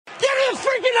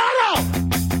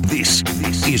aficionado! This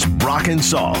is Brock and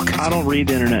Salk. I don't read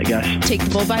the internet, guys. Take the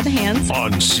bull by the hands.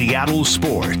 On Seattle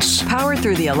Sports. Powered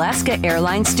through the Alaska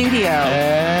Airlines studio.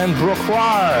 And Brooke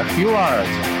Ewart.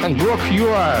 And Brooke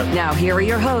Ewart. Now here are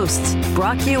your hosts,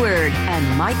 Brock Ewart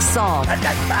and Mike Salk.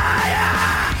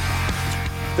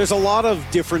 There's a lot of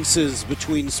differences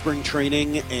between spring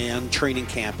training and training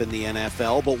camp in the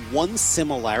NFL, but one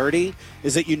similarity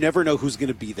is that you never know who's going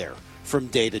to be there from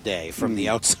day to day, from the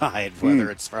outside, whether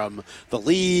it's from the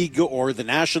league or the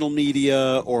national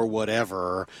media or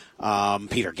whatever.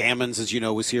 Peter Gammons, as you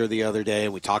know, was here the other day,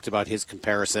 and we talked about his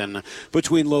comparison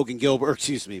between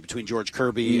between George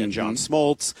Kirby and John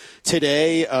Smoltz.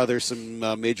 Today, there's some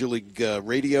Major League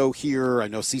Radio here. I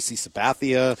know CC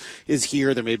Sabathia is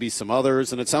here. There may be some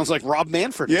others, and it sounds like Rob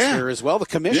Manfred is here as well, the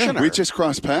commissioner. Yeah, we just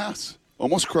crossed paths.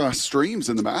 Almost cross streams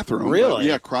in the bathroom. Really?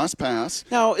 Yeah, cross pass.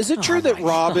 Now, is it true that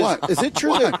Rob is it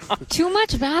true that too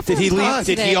much bathroom?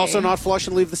 Did he also not flush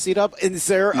and leave the seat up? Is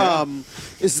there any?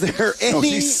 No,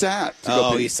 he sat.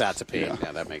 He sat to pee. Yeah,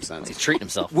 that makes sense. He's treating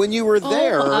himself. When you were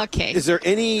there, okay. Is there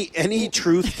any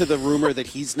truth to the rumor that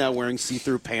he's now wearing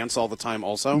see-through pants all the time?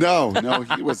 Also, no,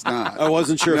 he was not. I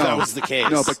wasn't sure if that was the case.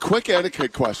 No, but quick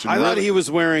etiquette question. I thought he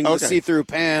was wearing the see-through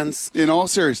pants. In all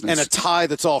seriousness, and a tie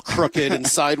that's all crooked and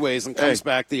sideways and comes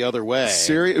back the other way.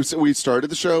 We started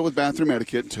the show with bathroom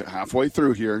etiquette halfway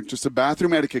through here. Just a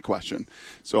bathroom etiquette question.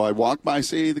 So I walked by,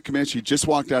 the commissioner. He just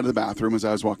walked out of the bathroom as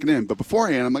I was walking in. But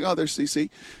beforehand, I'm like, oh, there's CC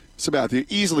Sabathia,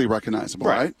 easily recognizable,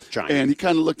 right? Giant. And he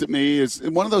kind of looked at me as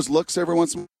one of those looks every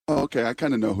once in a while. Oh, okay, I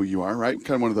kind of know who you are, right?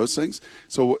 Kind of one of those things.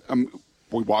 So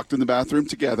we walked in the bathroom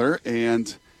together. And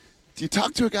do you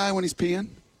talk to a guy when he's peeing?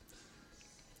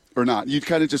 Or not? You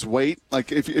kind of just wait?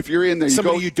 Like if you're in there,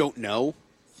 somebody you don't know?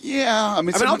 Yeah, I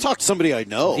mean, I'll talk to somebody I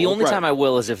know. The only time I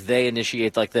will is if they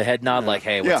initiate like the head nod, like,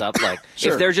 "Hey, what's up?" Like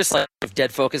if they're just like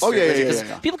dead focused. Oh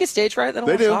yeah. People get stage fright. They don't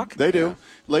want to talk. They do.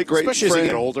 Late great especially friend, as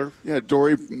you get older. Yeah,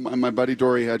 Dory, my buddy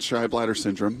Dory had shy bladder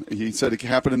syndrome. He said it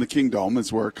happened in the Kingdom.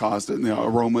 Is where it caused it. And the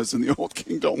aromas in the old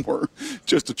Kingdom were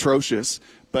just atrocious.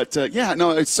 But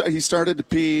he started to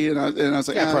pee, and I was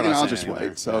like, I'll just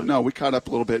wait. So no, we caught up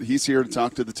a little bit. He's here to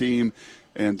talk to the team.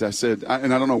 And I said,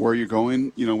 and I don't know where you're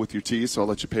going, with your tea, so I'll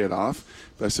let you pay it off.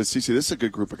 But I said, CC, this is a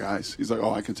good group of guys. He's like,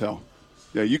 oh, I can tell.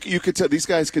 Yeah, you could tell. These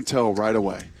guys can tell right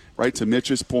away, right? To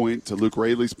Mitch's point, to Luke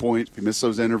Raley's point. If you missed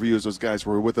those interviews, those guys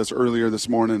were with us earlier this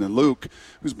morning. And Luke,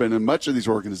 who's been in much of these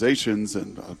organizations,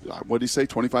 and what did he say,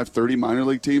 25, 30 minor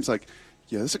league teams? Like,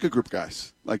 yeah, this is a good group of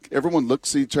guys. Like, everyone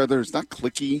looks at each other. It's not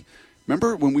cliquey.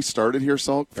 Remember when we started here,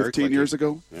 Salk, 15 years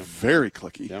ago? Yeah. Very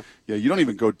cliquey. Yeah, you don't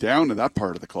even go down to that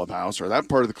part of the clubhouse, or that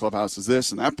part of the clubhouse is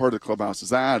this, and that part of the clubhouse is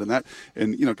that, and that.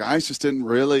 And, guys just didn't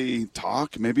really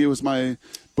talk. Maybe it was my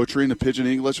butchering the pigeon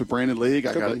English with Brandon League.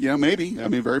 I got it. Maybe. Yeah. I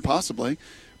mean, very possibly.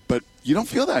 But you don't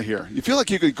feel that here. You feel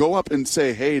like you could go up and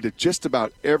say hey to just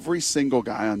about every single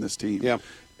guy on this team. Yeah.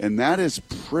 And that is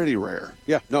pretty rare.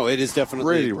 Yeah, no, it is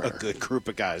definitely a good group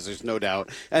of guys. There's no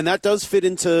doubt. And that does fit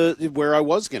into where I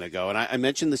was going to go. And I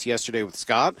mentioned this yesterday with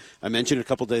Scott. I mentioned it a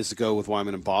couple days ago with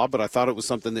Wyman and Bob, but I thought it was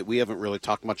something that we haven't really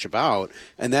talked much about.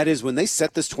 And that is when they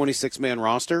set this 26-man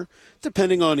roster,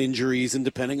 depending on injuries and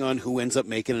depending on who ends up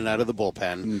making it out of the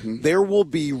bullpen, there will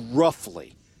be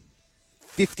roughly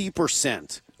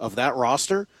 50% of that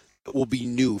roster that will be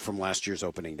new from last year's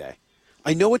opening day.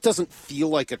 I know it doesn't feel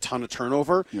like a ton of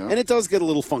turnover, and it does get a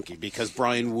little funky because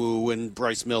Brian Wu and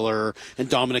Bryce Miller and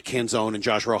Dominic Canzone and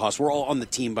Josh Rojas were all on the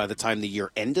team by the time the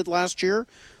year ended last year.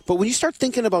 But when you start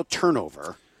thinking about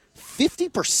turnover,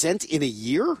 50% in a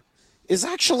year is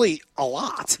actually a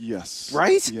lot. Yes.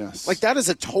 Right? Yes. Like that is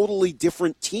a totally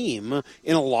different team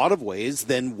in a lot of ways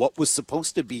than what was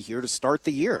supposed to be here to start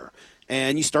the year.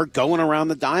 And you start going around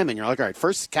the diamond. You're like, all right,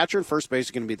 first catcher and first base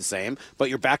are going to be the same, but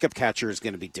your backup catcher is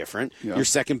going to be different. Yeah. Your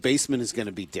second baseman is going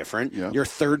to be different. Yeah. Your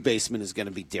third baseman is going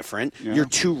to be different. Yeah. Your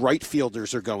two right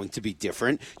fielders are going to be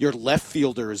different. Your left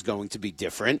fielder is going to be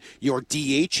different. Your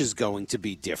DH is going to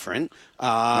be different.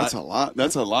 That's a lot.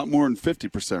 That's a lot more than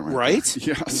 50%, right?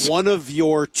 Yes. One of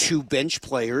your two bench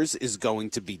players is going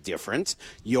to be different.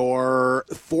 Your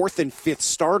fourth and fifth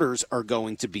starters are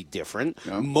going to be different.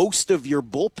 Yeah. Most of your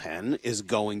bullpen is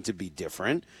going to be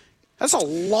different. That's a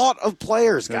lot of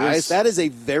players, guys. That is a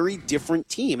very different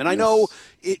team. And I know,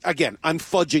 again, I'm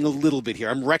fudging a little bit here.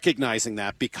 I'm recognizing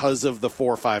that because of the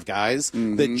 4 or 5 guys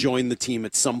that joined the team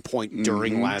at some point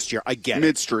during last year. I get it.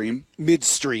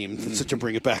 Midstream. So to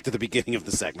bring it back to the beginning of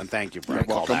the segment. Thank you, Brian.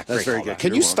 Welcome. That's very good.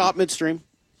 Can you stop midstream?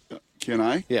 Can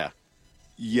I? Yeah.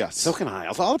 Yes. So can I.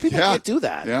 A lot of people can't do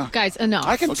that. Yeah. Guys, enough.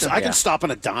 I can stop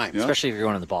on a dime. Yeah. Especially if you're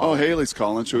going in the ball. Oh, Haley's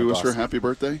calling. Should we wish her a happy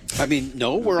birthday? I mean,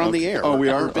 no, we're on the air. Oh, we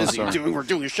are? We're busy. Oh, We're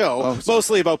doing a show,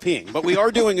 mostly about peeing. But we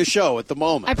are doing a show at the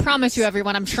moment. I promise you,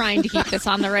 everyone, I'm trying to keep this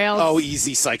on the rails. Oh,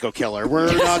 easy, psycho killer.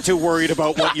 We're not too worried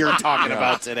about what you're talking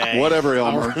about today. Whatever,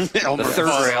 Elmer. Elmer, The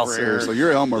third rail. Seriously,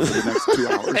 you're Elmer for the next 2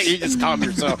 hours. Hey, you just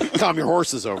calm your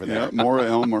horses over there. Yeah, more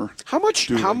Elmer. How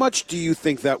much do you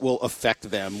think that will affect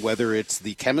them? Whether it's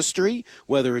the chemistry,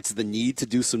 whether it's the need to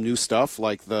do some new stuff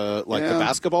like the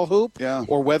basketball hoop,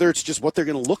 or whether it's just what they're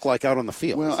going to look like out on the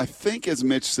field. Well, I think as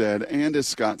Mitch said, and as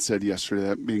Scott said yesterday,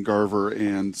 that being Garver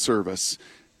and Service,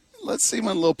 let's see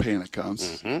when a little panic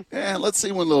comes. And let's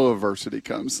see when a little adversity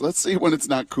comes. Let's see when it's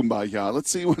not kumbaya.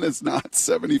 Let's see when it's not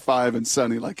 75 and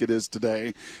sunny like it is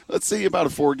today. Let's see about a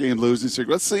 4-game losing streak.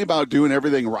 Let's see about doing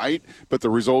everything right, but the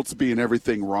results being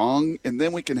everything wrong. And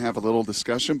then we can have a little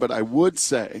discussion. But I would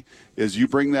say, as you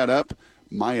bring that up,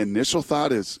 my initial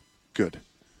thought is good.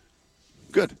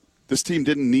 Good. This team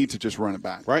didn't need to just run it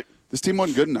back. Right. This team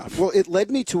wasn't good enough. Well, it led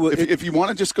me to if you want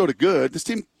to just go to good, this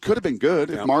team could have been good.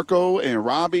 If Marco and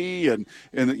Robbie and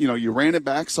you ran it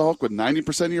back, Salk, with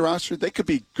 90% of your roster, they could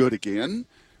be good again.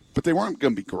 But they weren't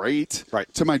going to be great.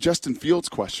 Right. To my Justin Fields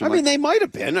question. I mean, they might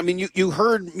have been. I mean, you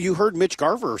heard Mitch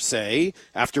Garver say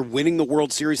after winning the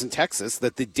World Series in Texas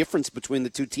that the difference between the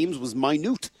two teams was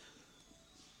minute.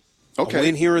 Okay. A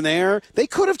win here and there. They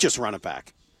could have just run it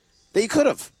back. They could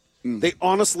have. They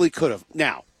honestly could have.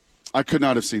 Now, I could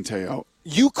not have seen Teo.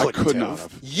 You couldn't I could have. not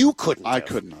have. You couldn't I have.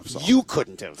 couldn't have. Salk. You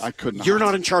couldn't have. I could not. You're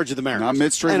not in charge of the Mariners. Not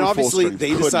midstream and or obviously, full stream.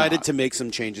 they Could decided not. to make some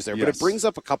changes there. But Yes. it brings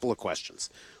up a couple of questions.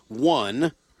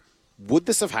 One, would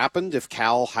this have happened if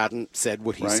Cal hadn't said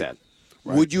what he said?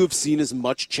 Right. Would you have seen as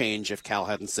much change if Cal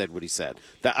hadn't said what he said?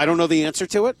 I don't know the answer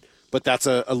to it, but that's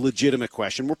a legitimate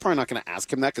question. We're probably not going to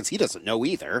ask him that because he doesn't know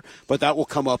either. But that will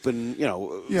come up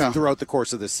throughout the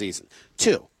course of this season.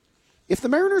 Two, if the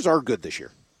Mariners are good this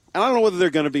year, and I don't know whether they're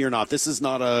going to be or not. This is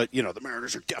not the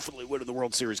Mariners are definitely winning the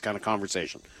World Series kind of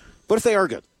conversation. But if they are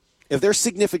good, if they're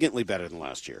significantly better than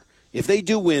last year, if they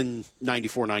do win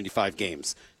 94, 95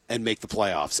 games and make the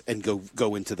playoffs and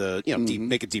go into the,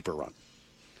 make a deeper run,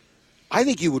 I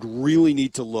think you would really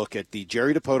need to look at the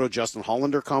Jerry DiPoto, Justin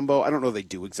Hollander combo. I don't know if they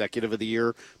do Executive of the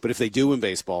Year, but if they do in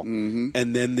baseball, and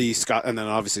then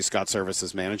obviously Scott Service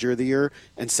as Manager of the Year,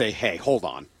 and say, hey, hold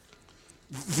on.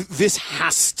 This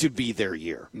has to be their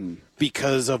year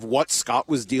because of what Scott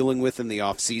was dealing with in the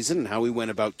offseason and how he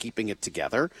went about keeping it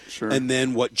together. Sure. And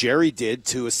then what Jerry did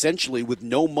to essentially, with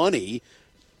no money,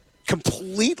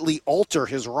 completely alter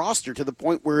his roster to the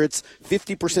point where it's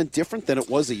 50% different than it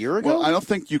was a year ago. Well, I don't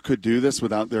think you could do this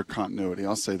without their continuity.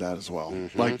 I'll say that as well.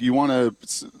 Like, you want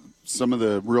to some of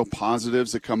the real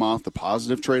positives that come off the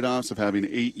positive trade-offs of having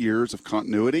 8 years of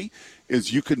continuity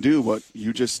is you can do what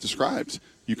you just described.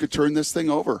 You could turn this thing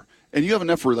over. And you have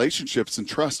enough relationships and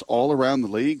trust all around the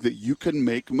league that you can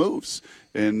make moves.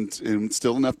 And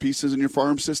still enough pieces in your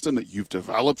farm system that you've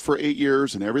developed for 8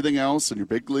 years and everything else, and your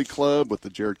big league club with the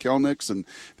Jared Kelnicks and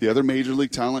the other major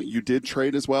league talent you did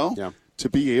trade as well. Yeah. To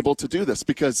be able to do this,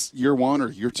 because year one or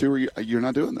year two, you're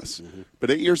not doing this. But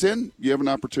 8 years in, you have an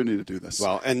opportunity to do this.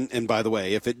 Well, and by the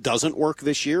way, if it doesn't work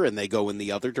this year and they go in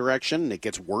the other direction and it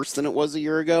gets worse than it was a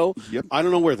year ago, I don't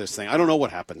know I don't know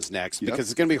what happens next because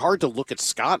it's going to be hard to look at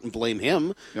Scott and blame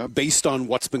him based on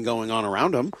what's been going on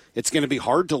around him. It's going to be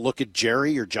hard to look at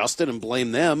Jerry or Justin and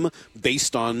blame them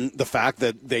based on the fact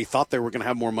that they thought they were going to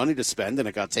have more money to spend and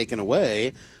it got taken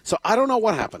away. So I don't know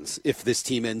what happens if this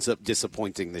team ends up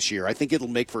disappointing this year. I think it'll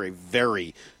make for a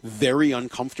very, very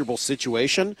uncomfortable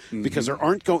situation because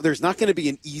there's not going to be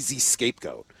an easy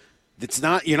scapegoat.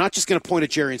 You're not just going to point at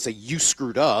Jerry and say, you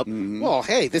screwed up. Well,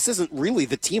 hey, this isn't really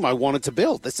the team I wanted to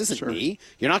build. This isn't me.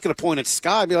 You're not going to point at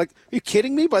Scott and be like, are you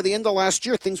kidding me? By the end of last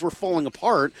year, things were falling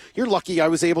apart. You're lucky I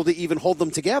was able to even hold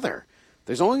them together.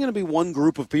 There's only going to be one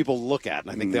group of people to look at,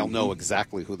 and I think they'll know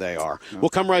exactly who they are. We'll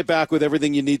come right back with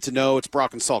everything you need to know. It's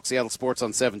Brock and Salk, Seattle Sports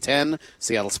on 710,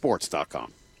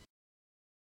 seattlesports.com.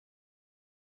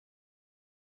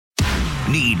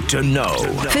 Need to know.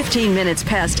 15 minutes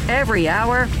past every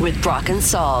hour with Brock and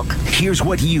Salk. Here's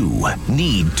what you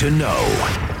need to know.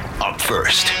 Up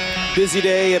first. Busy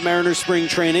day at Mariners spring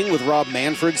training with Rob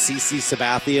Manfred, CC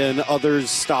Sabathia, and others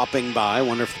stopping by. I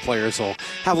wonder if the players will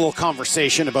have a little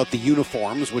conversation about the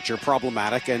uniforms, which are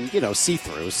problematic and,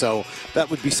 see-through. So that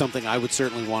would be something I would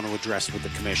certainly want to address with the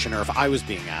commissioner if I was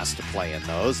being asked to play in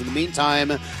those. In the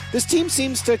meantime, this team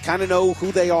seems to kind of know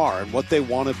who they are and what they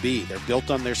want to be. They're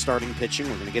built on their starting pitching.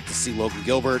 We're going to get to see Logan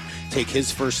Gilbert take his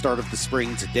first start of the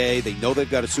spring today. They know they've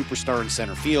got a superstar in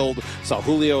center field. Saw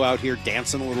Julio out here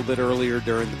dancing a little bit earlier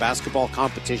during the basketball basketball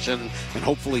competition, and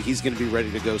hopefully he's going to be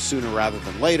ready to go sooner rather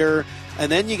than later.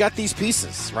 And then you got these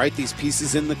pieces, right? These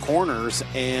pieces in the corners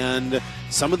and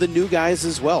some of the new guys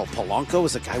as well. Polanco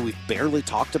is a guy we've barely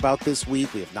talked about this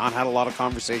week. We have not had a lot of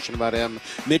conversation about him.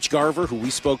 Mitch Garver, who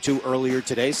we spoke to earlier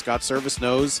today, Scott Service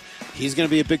knows he's going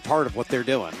to be a big part of what they're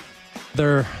doing.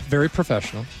 They're very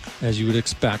professional, as you would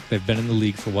expect. They've been in the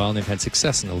league for a while, and they've had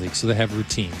success in the league, so they have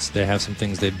routines. They have some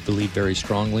things they believe very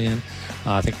strongly in.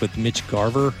 I think with Mitch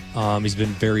Garver, he's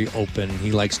been very open.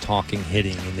 He likes talking,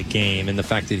 hitting in the game, and the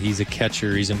fact that he's a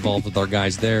catcher, he's involved with our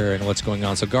guys there and what's going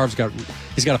on. So Garv's got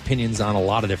opinions on a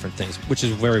lot of different things, which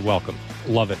is very welcome.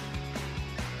 Love it.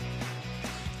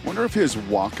 Wonder if his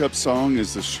walk-up song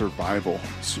is the Survivor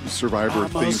theme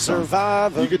song.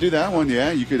 Survivor. You could do that one, yeah.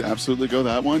 You could absolutely go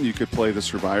that one. You could play the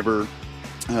Survivor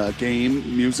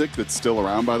game music that's still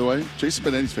around, by the way. Jason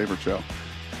Benetti's favorite show.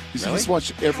 He's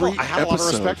watched every episode. I have a lot of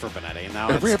respect for Benetti. And now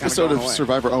every episode of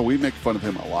Survivor. Oh, we make fun of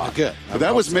him a lot. Good. But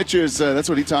that was Mitch's. That's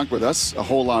what he talked with us a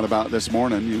whole lot about this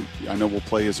morning. I know we'll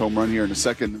play his home run here in a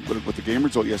second with the game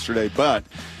result yesterday, but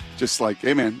just like,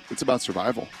 hey, man, it's about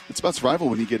survival. It's about survival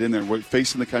when you get in there. We're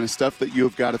facing the kind of stuff that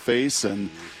you've got to face.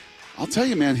 And I'll tell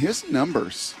you, man, his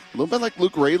numbers, a little bit like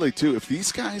Luke Raley, too. If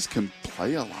these guys can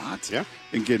play a lot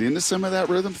and get into some of that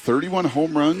rhythm, 31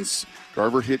 home runs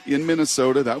Garver hit in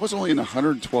Minnesota. That was only in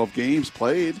 112 games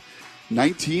played.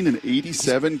 19 and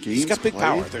 87 games. He's got big played.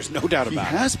 Power. There's no doubt about it.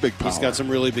 He has big power. He's got some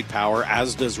really big power,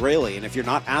 as does Raley. And if you're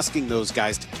not asking those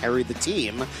guys to carry the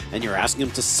team and you're asking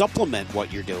them to supplement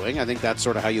what you're doing, I think that's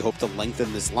sort of how you hope to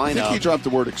lengthen this lineup. I think he dropped the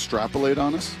word extrapolate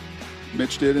on us.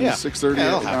 Mitch did in the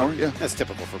 6:30 hour. Yeah, that's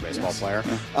typical for a baseball player.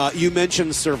 Yeah. You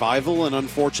mentioned survival, and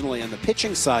unfortunately on the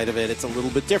pitching side of it, it's a little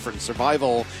bit different.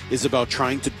 Survival is about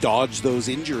trying to dodge those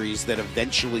injuries that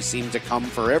eventually seem to come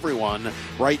for everyone.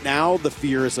 Right now, the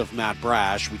fears of Matt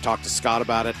Brash. We talked to Scott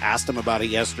about it, asked him about it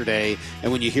yesterday,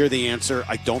 and when you hear the answer,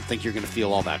 I don't think you're going to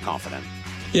feel all that confident.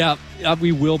 Yeah,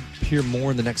 we will hear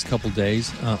more in the next couple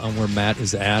days on where Matt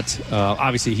is at.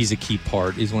 Obviously, he's a key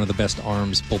part. He's one of the best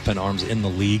bullpen arms in the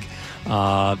league.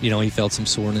 He felt some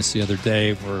soreness the other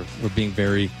day. We're being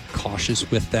very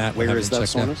cautious with that. Where is that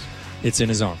soreness? It's in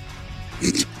his arm.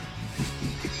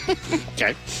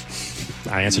 Okay.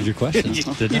 I answered your question. You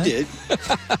did.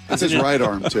 It's his right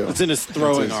arm, too. It's in his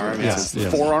throwing arm. Yes.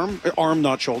 Forearm? Arm,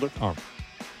 not shoulder. Arm.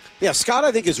 Yeah, Scott,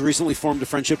 I think, has recently formed a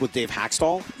friendship with Dave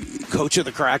Haxtell, coach of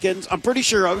the Krakens.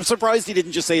 I'm surprised he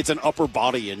didn't just say it's an upper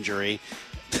body injury.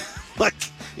 We're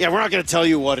not going to tell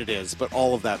you what it is, but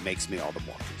all of that makes me all the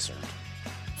more concerned.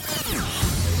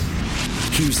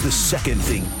 Here's the second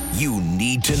thing you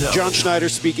need to know. John Schneider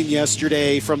speaking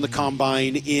yesterday from the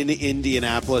Combine in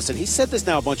Indianapolis, and he said this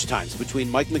now a bunch of times, between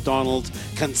Mike McDonald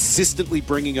consistently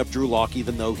bringing up Drew Lock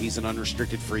even though he's an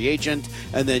unrestricted free agent,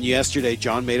 and then yesterday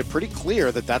John made it pretty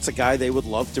clear that that's a guy they would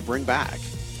love to bring back.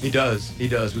 He does.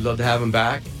 We'd love to have him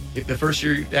back. The first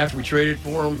year after we traded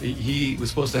for him, he was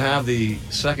supposed to have the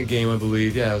second game, I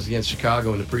believe. Yeah, it was against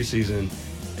Chicago in the preseason,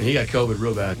 and he got COVID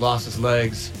real bad. Lost his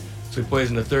legs. So he plays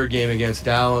in the third game against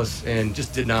Dallas and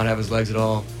just did not have his legs at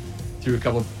all. Threw a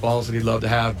couple of balls that he'd love to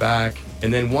have back.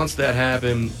 And then once that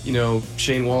happened,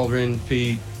 Shane Waldron,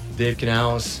 Pete, Dave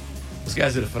Canales, those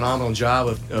guys did a phenomenal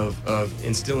job of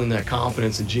instilling that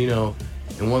confidence in Geno.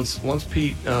 And once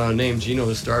Pete named Geno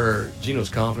the starter, Geno's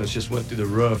confidence just went through the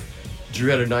roof. Drew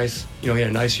had a nice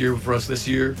year for us this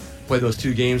year. Played those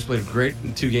 2 games, played great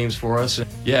in 2 games for us.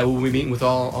 Yeah, we'll be meeting with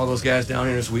all those guys down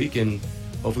here this week, and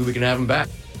hopefully we can have them back.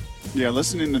 Yeah,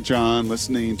 listening to John,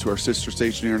 listening to our sister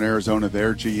station here in Arizona,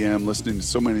 their GM, listening to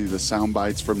so many of the sound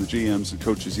bites from the GMs and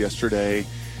coaches yesterday,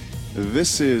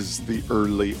 this is the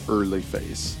early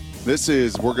phase. This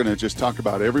is, we're going to just talk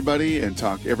about everybody and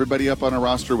talk everybody up on a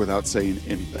roster without saying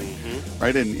anything,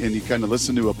 right? And you kind of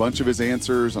listen to a bunch of his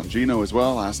answers on Geno as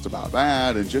well, asked about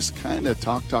that, and just kind of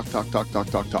talk.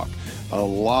 A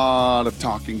lot of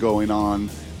talking going on.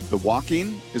 The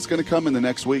walking is going to come in the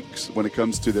next weeks when it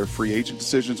comes to their free agent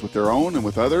decisions with their own and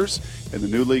with others in the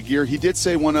new league year. He did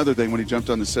say one other thing when he jumped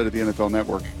on the set of the NFL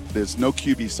Network. There's no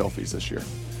QB selfies this year.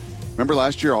 Remember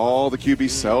last year, all the QB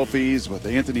selfies with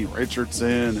Anthony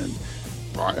Richardson and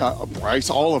Bryce,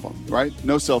 all of them, right?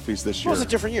 No selfies this year. Well, it's a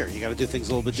different year. You got to do things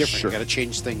a little bit different. Sure. You got to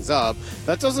change things up.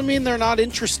 That doesn't mean they're not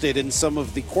interested in some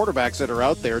of the quarterbacks that are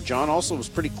out there. John also was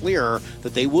pretty clear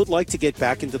that they would like to get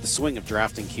back into the swing of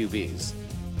drafting QBs.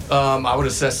 I would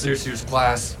assess this year's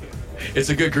class. It's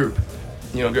a good group.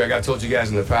 Greg, I've told you guys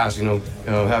in the past,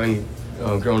 having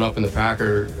grown up in the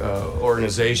Packer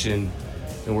organization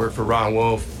and worked for Ron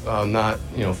Wolf, not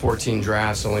 14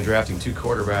 drafts, only drafting 2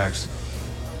 quarterbacks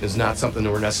is not something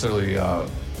that we're necessarily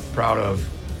proud of.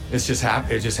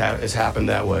 it's happened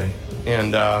that way.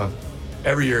 And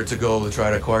every year it's a goal to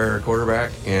try to acquire a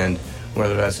quarterback, and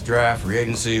whether that's a draft, free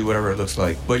agency, whatever it looks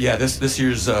like. But yeah, this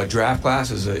year's draft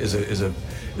class is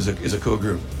a cool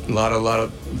group. A lot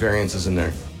of variances in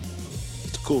there.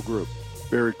 It's a cool group.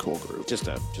 Very cool group. Just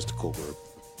a cool group.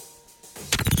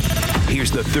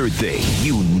 Here's the third thing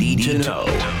you need to know.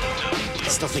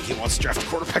 I still think he wants to draft a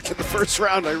quarterback in the first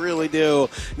round. I really do.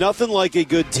 Nothing like a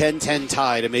good 10-10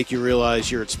 tie to make you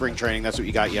realize you're at spring training. That's what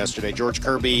you got yesterday. George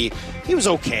Kirby, he was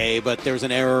okay, but there was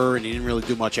an error, and he didn't really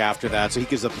do much after that. So he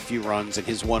gives up a few runs in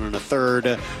his 1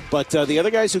 1/3. But the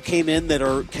other guys who came in that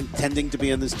are contending to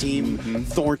be on this team,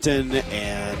 Thornton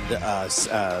and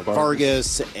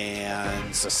Vargas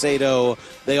and Saucedo,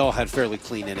 they all had fairly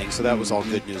clean innings. So that was all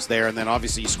good news there. And then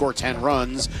obviously you score 10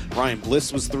 runs. Ryan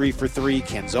Bliss was 3 for 3.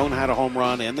 Canzone had a home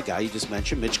run, and the guy you just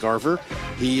mentioned, Mitch Garver,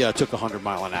 he took a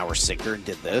 100-mile-an-hour sinker and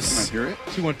did this. Can I hear it?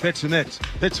 2-1 pitch to Mitch.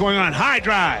 Pitch swing on, high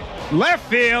drive, left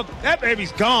field. That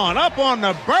baby's gone. Up on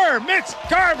the bird, Mitch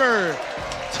Garver.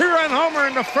 2-run homer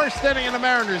in the first inning, and the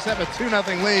Mariners have a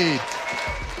 2-0 lead.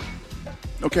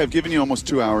 Okay, I've given you almost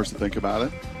 2 hours to think about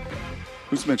it.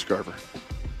 Who's Mitch Garver?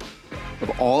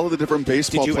 Of all of the different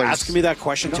baseball players. Did you players, ask me that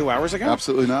question 2 hours ago?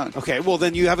 Absolutely not. Okay, well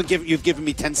then you've given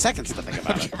me 10 seconds to think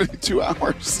about it. I've given you 2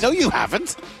 hours. No, you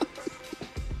haven't.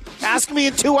 Ask me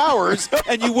in 2 hours,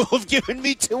 and you will have given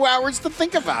me 2 hours to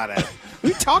think about it. What are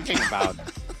you talking about?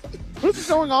 What is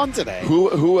going on today?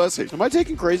 Who was he? Am I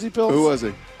taking crazy pills? Who was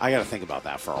he? I got to think about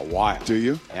that for a while. Do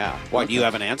you? Yeah. Why, do you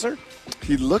have an answer?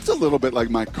 He looked a little bit like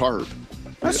Mike Carp.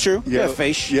 That's true. Yeah,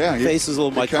 face. Yeah, face is a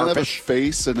little Mike kind of a Carpish.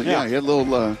 face, and he had a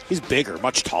little. He's bigger,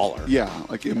 much taller. Yeah,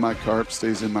 like in my carp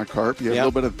stays in my carp. You have a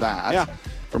little bit of that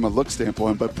from a look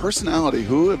standpoint, but personality.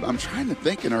 Who I'm trying to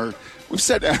think we've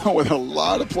sat down with a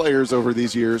lot of players over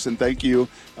these years, and thank you.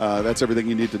 That's everything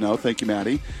you need to know. Thank you,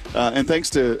 Maddie, and thanks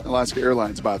to Alaska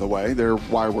Airlines, by the way. They're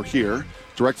why we're here.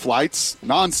 Direct flights,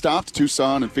 nonstop to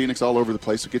Tucson and Phoenix, all over the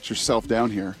place. So get yourself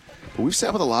down here. But we've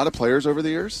sat with a lot of players over the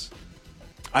years.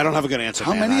 I don't have a good answer.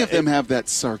 How many of them have that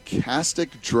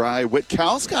sarcastic, dry wit?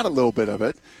 Cal's got a little bit of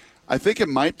it. I think it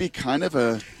might be kind of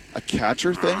a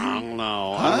catcher thing. I don't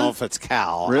know. I don't know if it's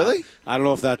Cal. Really? I don't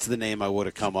know if that's the name I would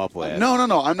have come up with. No.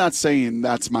 I'm not saying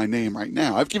that's my name right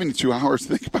now. I've given you 2 hours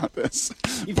to think about this.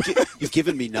 You've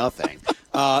given me nothing.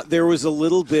 There was a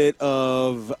little bit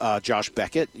of Josh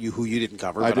Beckett, who you didn't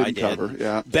cover, but I did. Cover,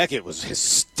 yeah. Beckett was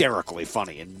hysterically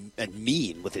funny and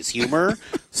mean with his humor.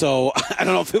 So I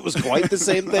don't know if it was quite the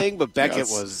same thing, but Beckett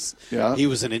he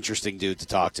was an interesting dude to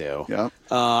talk to.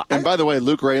 Yeah. And by the way,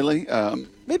 Luke Raley.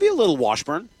 Maybe a little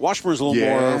Washburn. Washburn's a little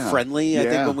more friendly, I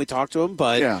think, when we talk to him.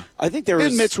 But I think there was...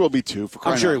 And Mitch will be, too, for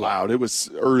crying out loud. It was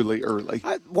early.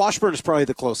 Washburn is probably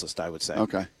the closest, I would say.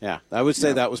 Okay. Yeah, I would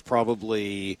say that was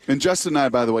probably... And Justin and I,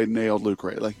 by the way, nailed Luke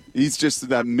Raley. He's just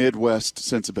that Midwest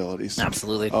sensibilities.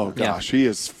 Absolutely. Oh, gosh.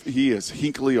 Yeah. He is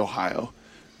Hinckley, Ohio.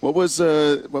 What was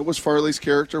Farley's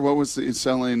character? What was he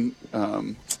selling...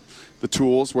 the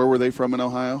tools, where were they from in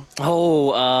Ohio?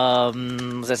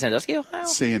 Was that Sandusky, Ohio?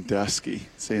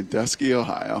 Sandusky,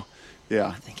 Ohio. Yeah.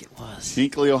 I think it was.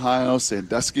 Hinckley, Ohio,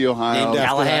 Sandusky, Ohio.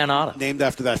 Named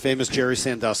after that famous Jerry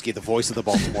Sandusky, the voice of the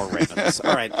Baltimore Ravens.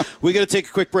 All right. We're going to take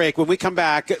a quick break. When we come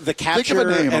back, the catcher... Think of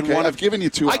a name, and okay? I've given you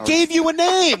 2 hours. I gave you a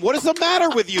name. What is the matter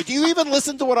with you? Do you even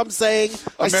listen to what I'm saying?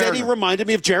 I said he reminded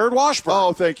me of Jared Washburn.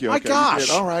 Oh, thank you. My gosh.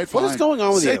 All right, fine. What is going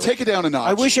on with you? Take it down a notch.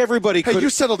 I wish everybody could... Hey, you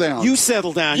settle down. You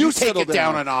settle down. You take it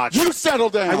down a notch. You settle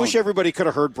down. I wish everybody could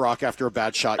have heard Brock after a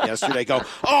bad shot yesterday go,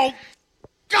 oh,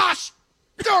 gosh!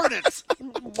 Darn it!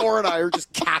 Laura and I are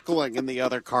just cackling in the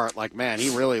other cart like, man,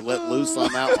 he really let loose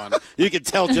on that one. You could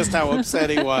tell just how upset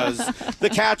he was. The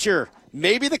catcher,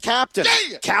 maybe the captain,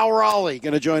 Cal Raleigh,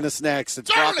 going to join us next.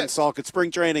 It's Brock and Salk at Spring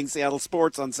Training, Seattle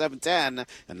Sports on 710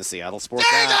 and the Seattle Sports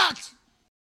app.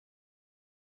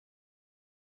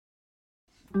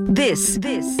 This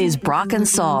is Brock and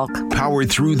Salk.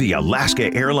 Powered through the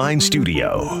Alaska Airlines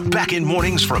studio. Back in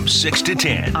mornings from 6 to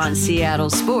 10. On Seattle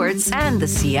Sports and the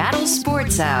Seattle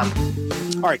Sports app.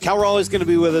 All right, Cal Raleigh is going to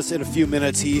be with us in a few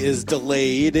minutes. He is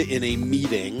delayed in a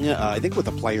meeting, I think with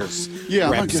the players'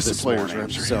 reps this morning.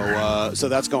 So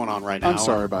that's going on right now. I'm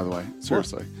sorry, by the way.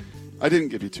 Seriously. I didn't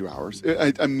give you 2 hours.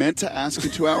 I meant to ask you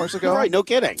 2 hours ago. Right, no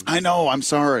kidding. I know. I'm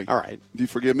sorry. All right. Do you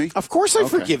forgive me? Of course I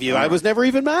forgive you. I was never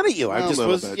even mad at you. I just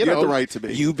was, you have the right to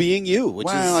be. You being you, which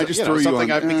is I just threw something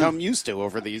you on. I've become used to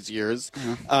over these years.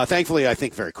 Thankfully, I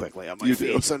think very quickly on my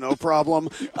feet, so no problem.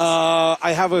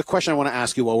 I have a question I want to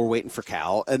ask you while we're waiting for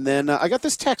Cal. And then I got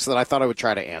this text that I thought I would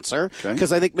try to answer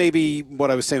because I think maybe what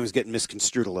I was saying was getting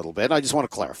misconstrued a little bit. I just want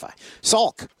to clarify.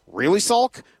 Salk. Really,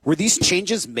 Salk? Were these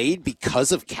changes made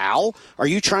because of Cal? payroll? Are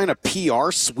you trying to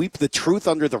PR sweep the truth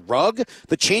under the rug?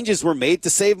 The changes were made to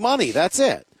save money. That's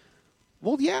it.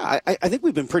 Well, yeah, I think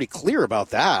we've been pretty clear about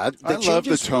that. I love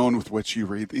the tone with which you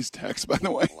read these texts, by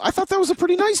the way. I thought that was a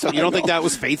pretty nice tone. You don't think that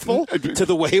was faithful to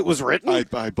the way it was written?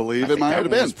 I believe it might have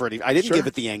been. I didn't give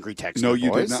it the angry text. No,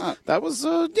 you did not. That was,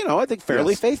 I think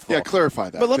fairly faithful. Yeah,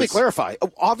 clarify that. But let me clarify.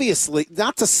 Obviously,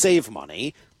 not to save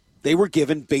money. They were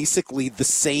given basically the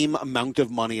same amount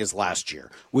of money as last year,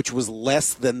 which was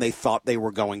less than they thought they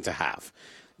were going to have.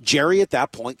 Jerry, at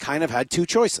that point, kind of had two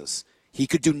choices. He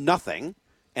could do nothing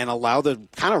and allow the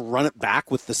kind of run it back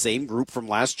with the same group from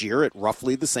last year at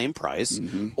roughly the same price,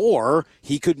 or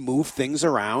he could move things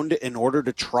around in order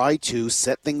to try to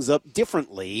set things up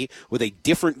differently with a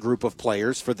different group of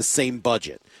players for the same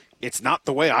budget. It's not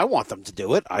the way I want them to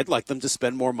do it. I'd like them to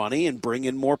spend more money and bring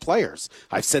in more players.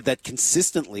 I've said that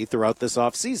consistently throughout this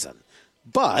offseason.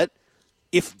 But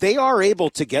if they are able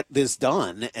to get this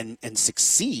done and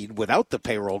succeed without the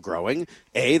payroll growing,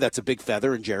 A, that's a big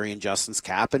feather in Jerry and Justin's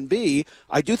cap, and B,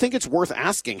 I do think it's worth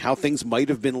asking how things might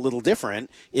have been a little different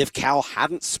if Cal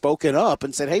hadn't spoken up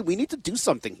and said, hey, we need to do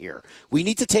something here. We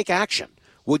need to take action.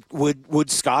 Would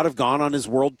Scott have gone on his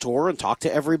world tour and talked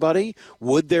to everybody?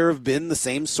 Would there have been the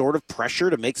same sort of pressure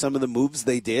to make some of the moves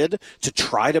they did to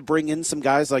try to bring in some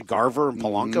guys like Garver and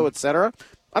Polanco, et cetera?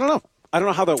 I don't know. I don't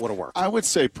know how that would have worked. I would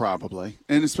say probably.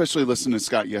 And especially listening to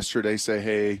Scott yesterday say,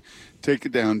 hey, take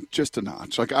it down just a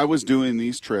notch. Like I was doing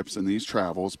these trips and these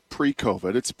travels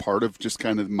pre-COVID. It's part of just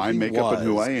kind of my makeup and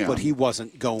who I am. But he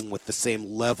wasn't going with the same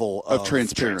level of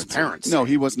transparency. No,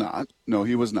 he was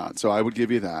not. So I would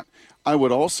give you that. I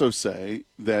would also say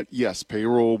that, yes,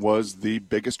 payroll was the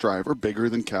biggest driver, bigger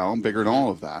than Cal and bigger than all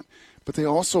of that. But they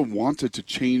also wanted to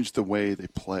change the way they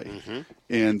play.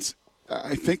 And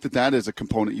I think that is a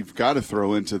component you've got to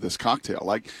throw into this cocktail.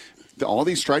 Like all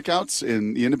these strikeouts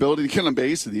and the inability to get on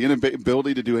base and the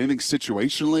inability to do anything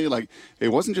situationally, like it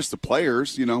wasn't just the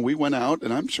players. You know, we went out,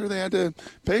 and I'm sure they had to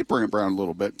pay Brant Brown a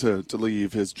little bit to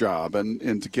leave his job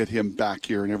and to get him back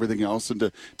here and everything else and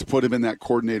to put him in that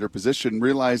coordinator position,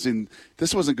 realizing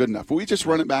this wasn't good enough. But we just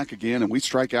run it back again, and we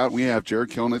strike out. And we have Jared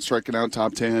Kelnick striking out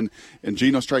top 10 and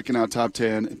Geno striking out top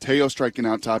 10 and Teo striking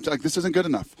out top 10. Like, this isn't good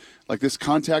enough. Like, this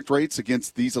contact rates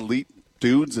against these elite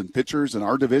dudes and pitchers in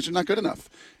our division, not good enough.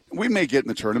 We may get in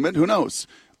the tournament, who knows?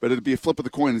 But it'd be a flip of the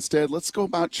coin. Instead, let's go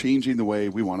about changing the way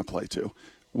we want to play too.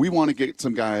 We want to get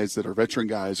some guys that are veteran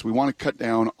guys. We want to cut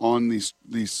down on these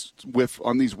whiff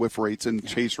rates and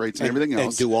chase rates and everything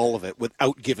else. And do all of it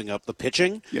without giving up the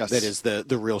pitching. Yes. That is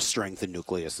the real strength and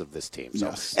nucleus of this team. So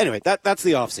yes. Anyway, that's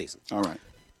the offseason. All right.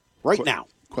 Right now.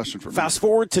 Question for me. Fast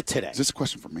forward to today. Is this a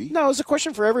question for me? No, it's a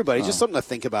question for everybody. It's just something to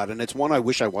think about, and it's one I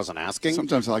wish I wasn't asking.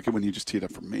 Sometimes I like it when you just tee it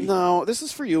up for me. No, this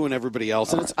is for you and everybody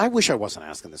else, and I wish I wasn't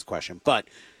asking this question. But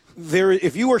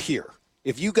if you were here,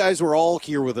 if you guys were all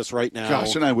here with us right now.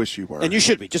 Gosh, and I wish you were. And you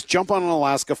should be. Just jump on an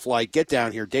Alaska flight, get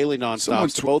down here, daily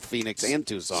nonstop to both Phoenix and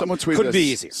Tucson. Someone tweeted Couldn't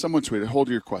be easier. Someone tweeted, hold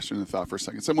your question and thought for a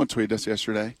second. Someone tweeted us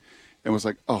yesterday and was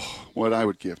like, oh, what I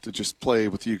would give to just play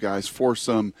with you guys for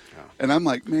some. Yeah. And I'm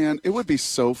like, man, it would be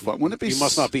so fun. Wouldn't it be? You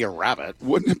must not be a rabbit.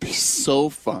 Wouldn't it be so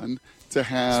fun to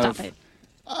have? Stop it.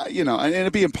 And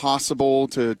it'd be impossible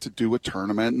to do a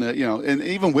tournament. And, and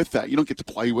even with that, you don't get to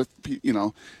play with, but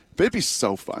it'd be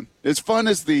so fun. As fun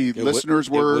as the listeners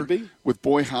were with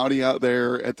Boy Howdy out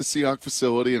there at the Seahawks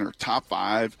facility in our top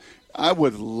 5. I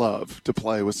would love to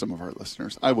play with some of our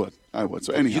listeners. I would.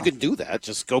 So anyhow. You can do that.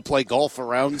 Just go play golf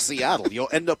around Seattle. You'll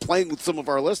end up playing with some of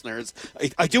our listeners.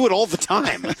 I do it all the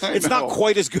time. It's not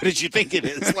quite as good as you think it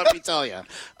is, let me tell you.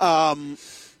 Man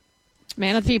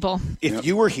of the people. If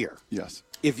you were here. Yes.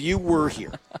 If you were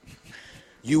here,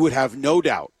 you would have no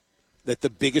doubt that the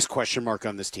biggest question mark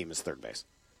on this team is third base.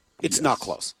 It's not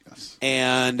close. Yes.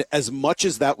 And as much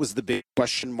as that was the big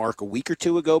question mark a week or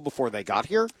two ago before they got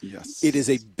here, it is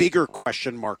a bigger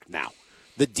question mark now.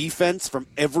 The defense from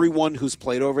everyone who's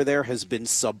played over there has been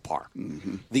subpar.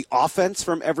 Mm-hmm. The offense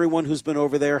from everyone who's been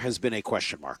over there has been a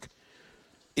question mark.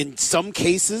 In some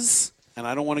cases, and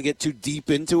I don't want to get too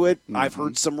deep into it, I've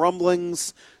heard some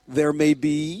rumblings. There may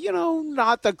be,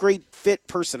 not the great fit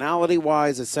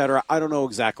personality-wise, et cetera. I don't know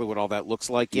exactly what all that looks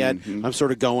like yet. Mm-hmm. I'm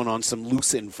sort of going on some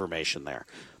loose information there.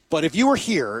 But if you were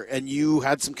here and you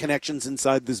had some connections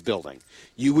inside this building,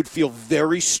 you would feel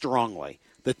very strongly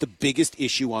that the biggest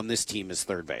issue on this team is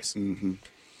third base. Mm-hmm.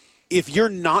 If you're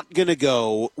not going to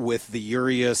go with the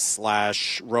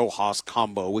Urias/Rojas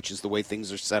combo, which is the way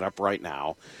things are set up right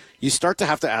now, you start to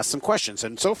have to ask some questions.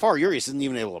 And so far, Urias isn't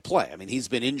even able to play. I mean, he's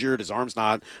been injured. His arm's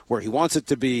not where he wants it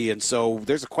to be. And so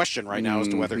there's a question right now as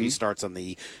to whether he starts on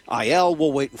the IL.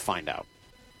 We'll wait and find out.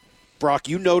 Brock,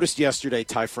 you noticed yesterday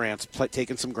Ty France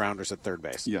taking some grounders at third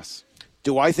base. Yes.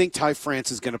 Do I think Ty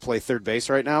France is going to play third base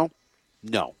right now?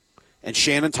 No. And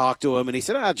Shannon talked to him, and he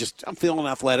said, I'm feeling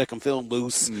athletic. I'm feeling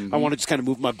loose. I want to just kind of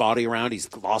move my body around.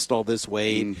 He's lost all this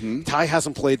weight. Ty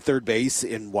hasn't played third base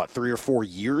in, 3 or 4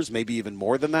 years, maybe even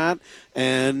more than that.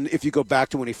 And if you go back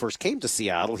to when he first came to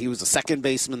Seattle, he was a second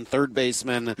baseman, third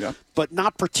baseman, but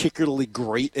not particularly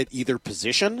great at either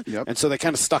position. And so they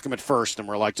kind of stuck him at first and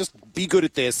were like, just be good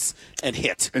at this and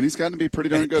hit. And he's gotten to be pretty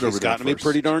darn good over there. He's gotten to be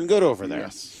pretty darn good over there.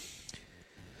 Yes.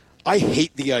 I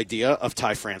hate the idea of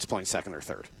Ty France playing second or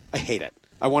third. I hate it.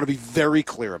 I want to be very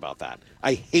clear about that.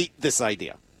 I hate this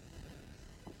idea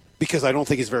because I don't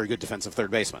think he's a very good defensive third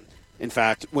baseman. In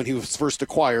fact, when he was first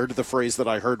acquired, the phrase that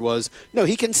I heard was, no,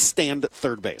 he can stand at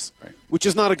third base, which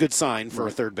is not a good sign for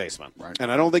a third baseman. And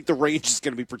I don't think the range is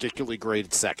going to be particularly great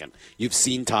at second. You've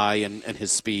seen Ty and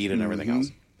his speed and everything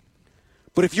else.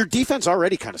 But if your defense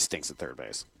already kind of stinks at third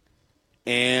base,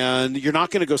 and you're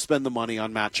not going to go spend the money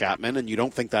on Matt Chapman, and you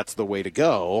don't think that's the way to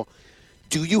go,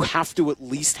 do you have to at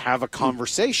least have a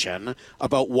conversation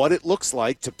about what it looks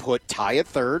like to put Ty at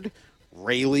third,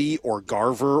 Rayleigh or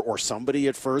Garver or somebody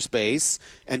at first base,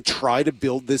 and try to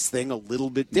build this thing a little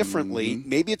bit differently?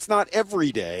 Maybe it's not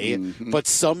every day, but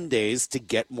some days to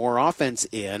get more offense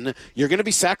in, you're going to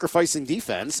be sacrificing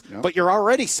defense, but you're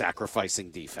already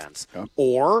sacrificing defense.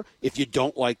 Or if you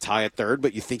don't like Ty at third,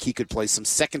 but you think he could play some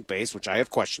second base, which I have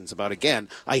questions about. Again,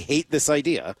 I hate this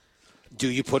idea. Do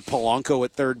you put Polanco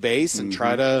at third base and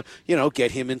try to,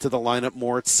 get him into the lineup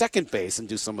more at second base and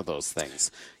do some of those things?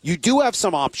 You do have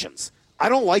some options. I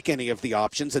don't like any of the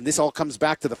options, and this all comes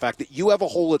back to the fact that you have a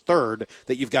hole at third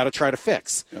that you've got to try to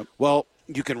fix. Well,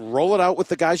 you can roll it out with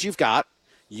the guys you've got.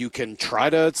 You can try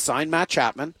to sign Matt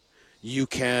Chapman. You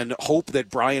can hope that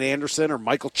Brian Anderson or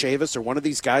Michael Chavis or one of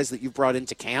these guys that you've brought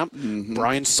into camp,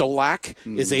 Brian Solak,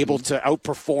 is able to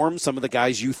outperform some of the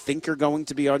guys you think are going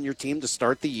to be on your team to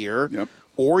start the year.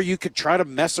 Or you could try to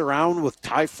mess around with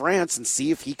Ty France and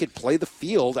see if he could play the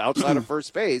field outside of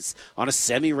first base on a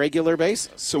semi-regular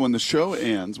basis. So when the show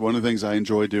ends, one of the things I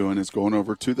enjoy doing is going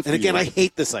over to the field. And again, I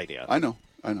hate this idea. I know.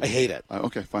 I hate it.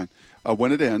 Okay, fine.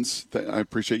 When it ends, I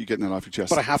appreciate you getting that off your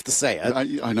chest. But I have to say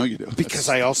it. I know you do. Because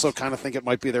I also kind of think it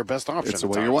might be their best option. It's the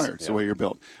way you're wired. It's the way you're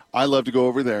built. I love to go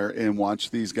over there and watch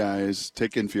these guys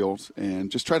take infield and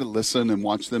just try to listen and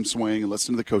watch them swing and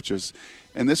listen to the coaches.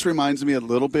 And this reminds me a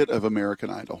little bit of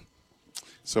American Idol.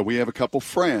 So we have a couple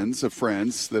friends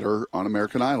that are on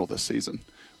American Idol this season.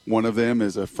 One of them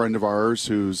is a friend of ours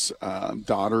whose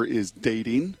daughter is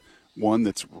dating one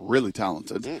that's really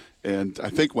talented and I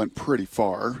think went pretty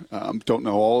far. Don't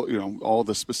know all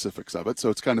the specifics of it, so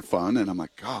it's kind of fun. And I'm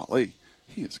like, golly,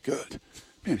 he is good.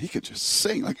 Man, he could just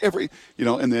sing like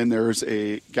and then there's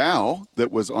a gal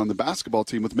that was on the basketball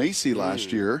team with Macy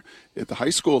last year at the high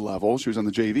school level. She was on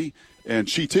the JV, and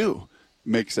she too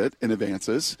makes it and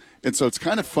advances. And so it's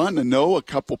kind of fun to know a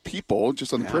couple people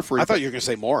just on the periphery. I thought you were going to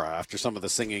say Maura after some of the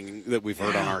singing that we've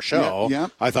heard on our show.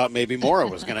 I thought maybe Maura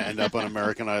was going to end up on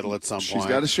American Idol at some point. She's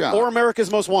got a shot. Or America's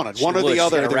Most Wanted. One or the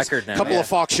other. There's a couple of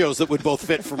Fox shows that would both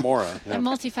fit for Maura. They're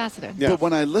multifaceted. But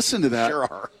when I listen to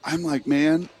that, I'm like,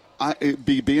 man,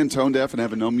 being tone deaf and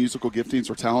having no musical giftings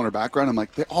or talent or background, I'm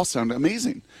like, they all sound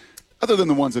amazing. Other than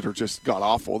the ones that are just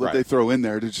god-awful that they throw in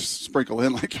there to just sprinkle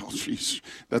in like, oh, jeez,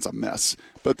 that's a mess.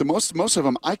 But the most of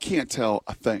them, I can't tell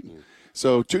a thing.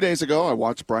 So 2 days ago, I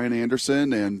watched Brian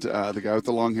Anderson and the guy with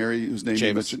the long hair whose name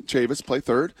you mentioned, Chavis, play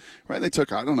third. Right? They took,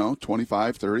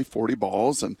 25, 30, 40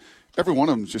 balls, and every one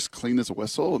of them was just clean as a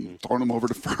whistle and throwing them over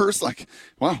to first. Like,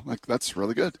 wow, like that's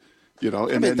really good.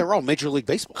 And then, they're all Major League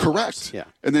Baseball. Correct. Yeah.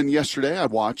 And then yesterday I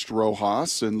watched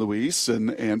Rojas and Luis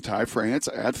and Ty France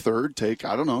at third take,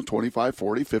 25,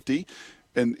 40, 50.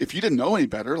 And if you didn't know any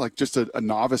better, like just a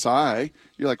novice eye,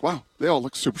 you're like, wow, they all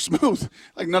look super smooth.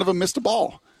 Like none of them missed a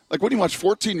ball. Like when you watch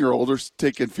 14-year-olds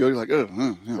take infield, you're like,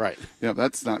 right. Yeah,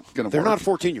 that's not going to work. They're not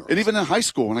 14-year-olds. And even in high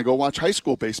school, when I go watch high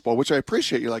school baseball, which I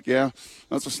appreciate, you're like, yeah,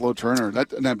 that's a slow turner.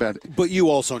 That's not bad. But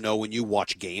you also know when you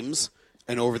watch games,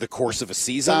 and over the course of a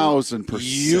season, 1,000%.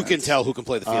 You can tell who can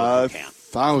play the field and who can't.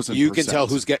 1,000%. You can tell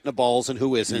who's getting the balls and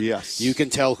who isn't. Yes. You can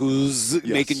tell who's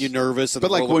making you nervous. And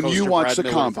but like when you watch the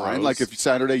combine, like if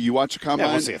Saturday you watch a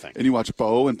combine we'll see a thing. And you watch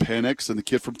Bo and Penix and the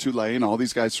kid from Tulane, all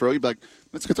these guys throw, you'd be like,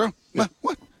 that's a good throw. Yeah.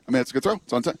 What? I mean, that's a good throw.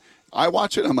 It's on time. I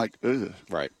watch it, I'm like, ugh.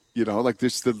 Right. Like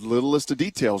there's the littlest of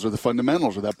details or the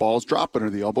fundamentals or that ball's dropping or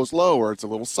the elbow's low or it's a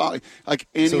little soggy. Like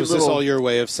any so is this all your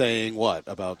way of saying what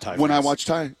about Ty? When I watch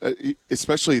Ty,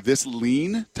 especially this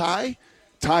lean Ty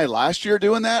last year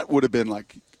doing that would have been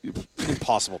like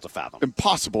impossible to fathom.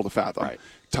 Impossible to fathom. Right.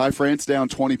 Ty France down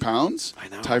 20 pounds. I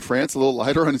know. Ty France a little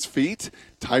lighter on his feet.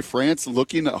 Ty France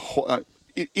looking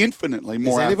infinitely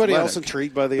more Is anybody athletic else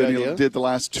intrigued by the than idea? he did the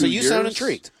last 2 years. So you sound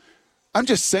intrigued. I'm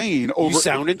just saying. You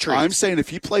sound intrigued. I'm saying if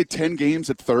he played 10 games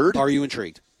at third. Are you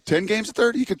intrigued? 10 games at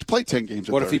third? He could play 10 games at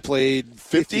third. What if he played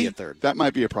 50 at third? That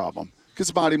might be a problem. Because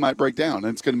the body might break down, and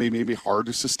it's going to be maybe hard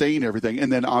to sustain everything.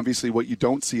 And then, obviously, what you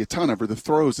don't see a ton of are the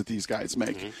throws that these guys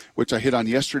make, which I hit on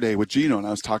yesterday with Geno, and I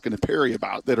was talking to Perry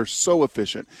about, that are so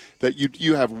efficient that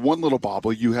you have one little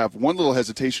bobble, you have one little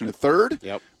hesitation at third.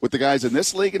 Yep. With the guys in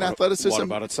this league in athleticism, what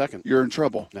about at second? You're in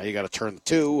trouble. Now you got to turn the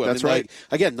two. That's right.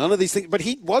 Again, none of these things. But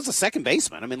he was a second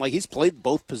baseman. I mean, he's played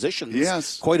both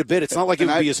positions quite a bit. It's not like it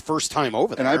would be his first time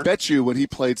over there. And I bet you when he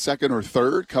played second or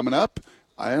third coming up,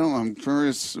 I'm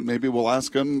curious. Maybe we'll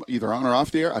ask him either on or off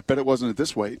the air. I bet it wasn't at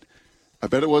this weight. I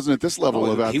bet it wasn't at this level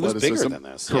of athleticism. He was bigger than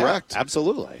this. Correct. Yeah,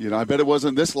 absolutely. I bet it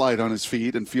wasn't this light on his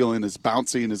feet and feeling as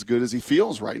bouncy and as good as he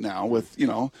feels right now with,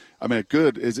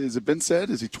 good. Has it been said?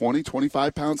 Is he 20,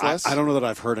 25 pounds less? I don't know that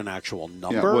I've heard an actual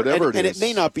number. Yeah, whatever and it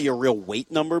may not be a real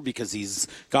weight number because he's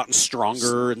gotten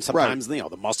stronger and sometimes, the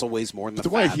muscle weighs more than the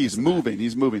way fat. he's moving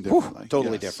differently.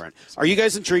 Totally different. Are you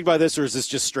guys intrigued by this or is this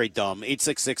just straight dumb?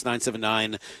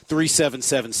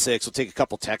 866-979-3776. We'll take a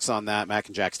couple texts on that, Mac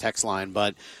and Jack's text line.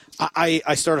 But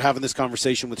I started having this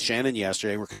conversation with Shannon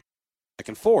yesterday. We're back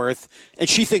and forth, and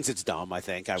she thinks it's dumb, I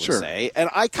would say. And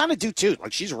I kind of do, too.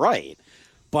 She's right.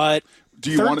 But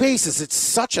third base is it's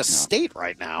such a state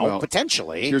right now,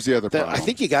 potentially. Here's the other problem. I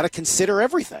think you got to consider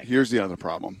everything. Here's the other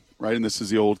problem, right? And this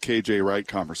is the old KJ Wright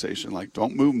conversation.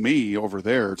 Don't move me over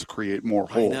there to create more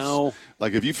holes. I know.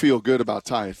 If you feel good about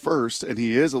Ty at first, and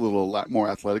he is a little more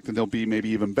athletic, then he'll be maybe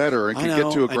even better and can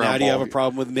get to a ground ball. And now do you have a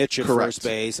problem with Mitch at first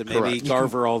base, and maybe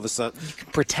Garver all of a sudden? You can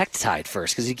protect Ty at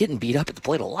first because he's getting beat up at the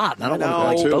plate a lot. And I don't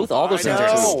want to both. All those things are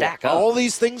going to stack up. All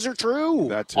these things are true.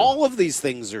 That too. All of these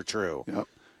things are true. Yep.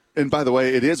 And by the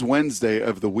way, it is Wednesday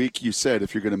of the week. You said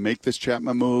if you're going to make this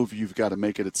Chapman move, you've got to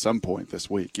make it at some point this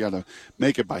week. You got to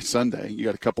make it by Sunday. You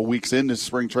got a couple weeks into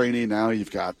spring training. Now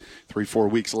you've got 3-4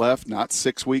 weeks left, not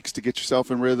 6 weeks to get yourself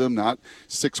in rhythm, not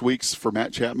 6 weeks for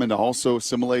Matt Chapman to also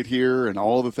assimilate here and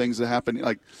all the things that happen.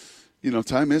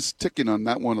 Time is ticking on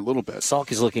that one a little bit.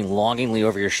 Salk is looking longingly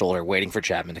over your shoulder, waiting for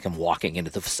Chapman to come walking into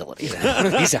the facility.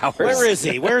 These hours. Where is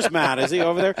he? Where's Matt? Is he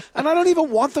over there? And I don't even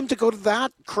want them to go to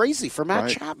that crazy for Matt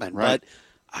Chapman. Right. But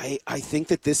I think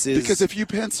that this is... Because if you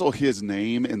pencil his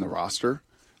name in the roster,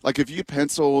 if you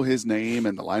pencil his name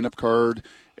in the lineup card,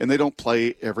 and they don't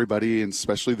play everybody, and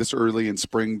especially this early in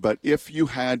spring, but if you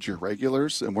had your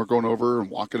regulars, and we're going over and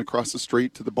walking across the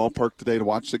street to the ballpark today to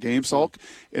watch the game, Salk,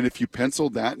 and if you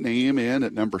penciled that name in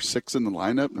at number 6 in the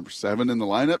lineup, number 7 in the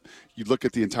lineup, you'd look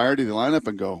at the entirety of the lineup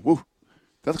and go, whoo,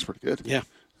 that looks pretty good. Yeah.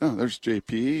 Oh, there's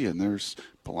JP, and there's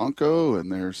Polanco,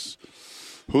 and there's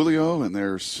Julio, and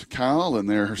there's Cal, and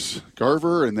there's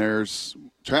Garver, and there's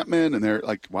Chapman, and they're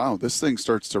wow, this thing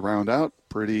starts to round out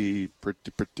pretty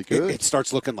good. It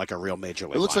starts looking like a real major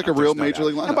league. It looks lineup. like a real major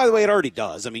league lineup. And by the way, it already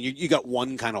does. I mean, you got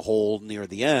one kind of hole near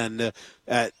the end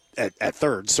at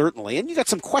third, certainly, and you got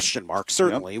some question marks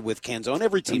certainly with Canzone.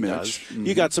 Every team does. Mm-hmm.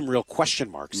 You got some real question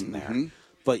marks in there.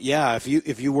 But yeah,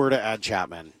 if you were to add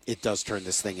Chapman, it does turn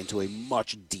this thing into a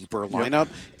much deeper lineup,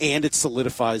 and it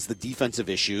solidifies the defensive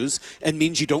issues and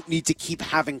means you don't need to keep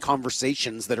having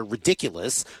conversations that are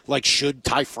ridiculous, like should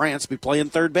Ty France be playing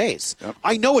third base? Yep.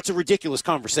 I know it's a ridiculous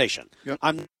conversation. Yep.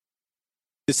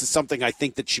 This is something I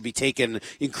think that should be taken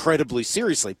incredibly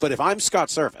seriously. But if I'm Scott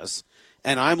Service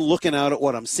and I'm looking out at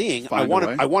what I'm seeing, I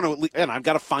want to, and I've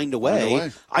got to find a way.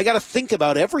 I got to think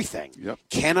about everything. Yep.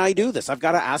 Can I do this? I've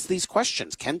got to ask these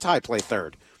questions. Can Ty play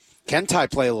third? Can Ty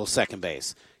play a little second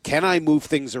base? Can I move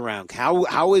things around?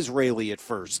 How is Rayleigh at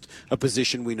first, a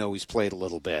position we know he's played a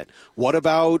little bit? What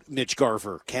about Mitch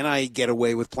Garver? Can I get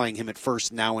away with playing him at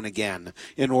first now and again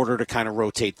in order to kind of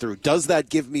rotate through? Does that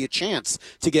give me a chance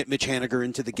to get Mitch Haniger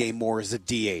into the game more as a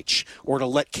DH or to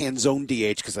let Canzone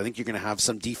DH? Because I think you're going to have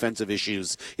some defensive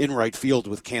issues in right field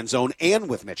with Canzone and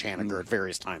with Mitch Haniger at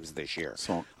various times this year.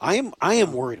 So I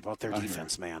am worried about their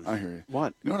defense, man. I hear you.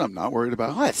 What? You know what I'm not worried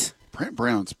about? What? Brent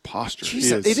Brown's posture.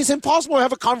 Jesus, it is impossible to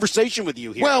have a conversation with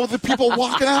you here. Well, the people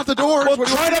walking out the door. Well,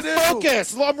 try to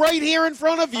focus. I'm right here in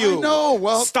front of you. I know.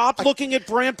 Well, stop looking at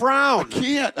Brant Brown. I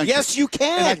can't. Yes, you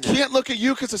can. And I can't look at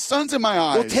you because the sun's in my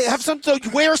eyes. Well, have some.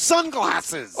 Wear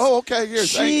sunglasses. Oh, okay. Here,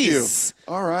 thank you.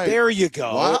 All right. There you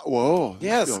go. Wow. Whoa.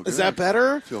 Yes. Is that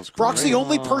better? Feels great. Brock's the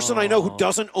only person I know who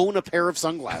doesn't own a pair of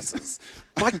sunglasses.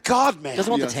 My God, man. Doesn't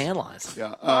want the tan lines.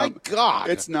 Yeah. My God.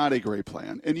 It's not a great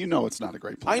plan. And you know it's not a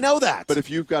great plan. I know that. But if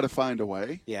you've got to find a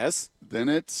way, then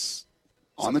it's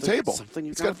on the table. Something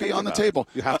it's got to be on the table.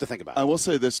 You have to think about it. I will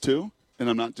say this, too. and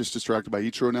I'm not just distracted by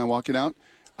Ichiro now walking out,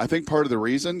 I think part of the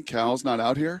reason Cal's not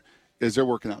out here is they're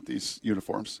working out these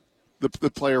uniforms.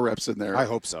 The player reps in there. I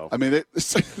hope so. I mean,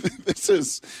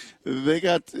 they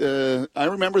got, I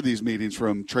remember these meetings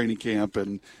from training camp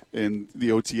and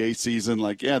the OTA season.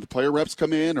 Like, yeah, the player reps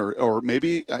come in or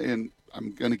maybe, and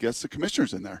I'm going to guess the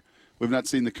commissioner's in there. We've not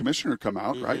seen the commissioner come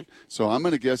out, right? So I'm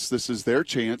going to guess this is their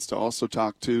chance to also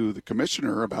talk to the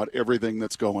commissioner about everything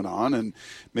that's going on. And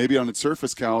maybe on its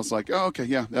surface, Cal's like, oh, okay,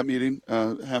 yeah, that meeting,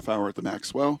 half hour at the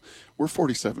max. Well, we're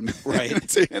 47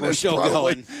 minutes in. We're still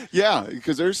going. Yeah,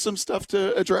 because there's some stuff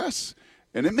to address.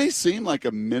 And it may seem like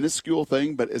a minuscule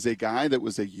thing, but as a guy that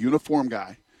was a uniform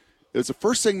guy, it was the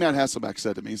first thing Matt Hasselbeck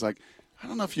said to me. He's like, I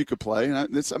don't know if you could play. And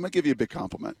I'm going to give you a big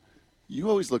compliment. You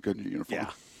always look good in your uniform.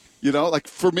 Yeah. You know, like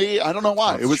for me, I don't know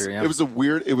why. That's true, yeah. It was the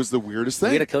weirdest thing.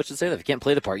 We had a coach that say that if you can't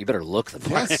play the part, you better look the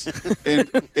part.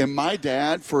 Yes. and my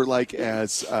dad, for like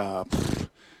as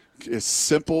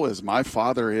simple as my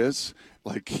father is,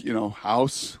 like, you know,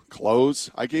 house, clothes.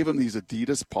 I gave him these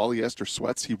Adidas polyester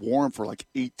sweats. He wore them for like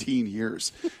 18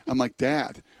 years. I'm like,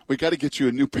 Dad, we got to get you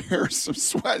a new pair of some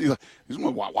sweat. He's like,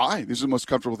 why? These are the most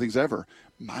comfortable things ever.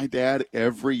 My dad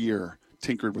every year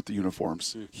tinkered with the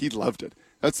uniforms. He loved it.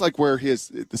 That's like where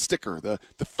the sticker,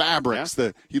 the fabrics,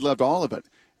 he loved all of it.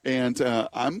 And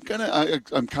I'm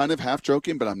kind of half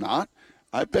joking, but I'm not.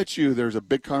 I bet you there's a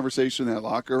big conversation in that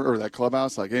locker or that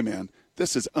clubhouse like, hey, man,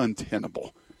 this is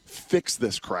untenable. Fix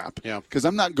this crap. Yeah. Because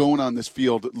I'm not going on this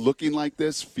field looking like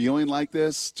this, feeling like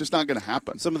this. Just not going to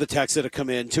happen. Some of the texts that have come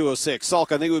in, 206.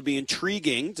 Salk, I think it would be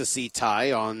intriguing to see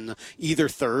Ty on either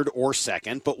third or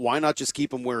second, but why not just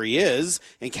keep him where he is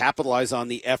and capitalize on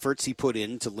the efforts he put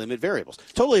in to limit variables?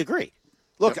 Totally agree.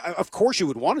 Look, of course you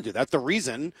would want to do that. The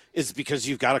reason is because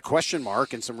you've got a question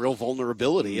mark and some real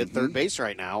vulnerability at third base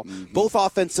right now, both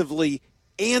offensively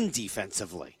and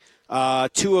defensively.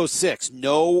 206,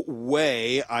 no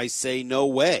way, I say no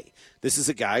way. This is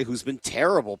a guy who's been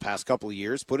terrible past couple of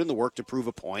years, put in the work to prove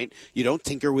a point. You don't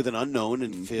tinker with an unknown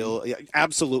and feel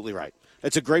absolutely right.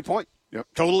 That's a great point. Yep.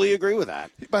 Totally agree with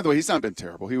that. By the way, he's not been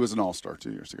terrible. He was an all-star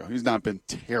 2 years ago. He's not been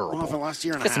terrible. Well, for the last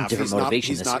year and a half, he's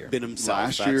not been himself.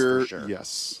 Last year, for sure.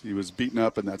 Yes. He was beaten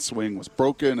up and that swing was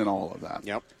broken and all of that.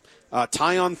 Yep.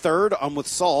 Ty on third. I'm with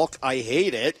Salk. I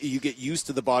hate it. You get used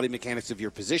to the body mechanics of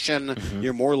your position.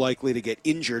 You're more likely to get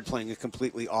injured playing a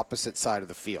completely opposite side of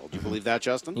the field. Do you believe that,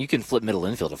 Justin? You can flip middle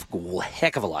infield a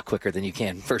heck of a lot quicker than you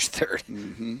can first third.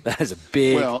 That is a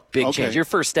big change. Your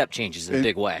first step changes in a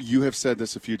big way. You have said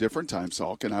this a few different times,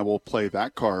 Salk, and I will play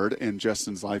that card and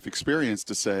Justin's life experience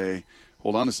to say,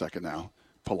 hold on a second now.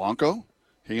 Polanco,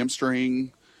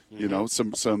 hamstring, you know,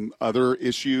 some other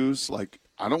issues. Like,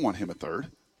 I don't want him at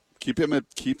third. Keep him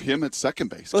at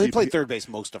second base. Well, he played third base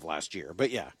most of last year,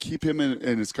 but yeah. Keep him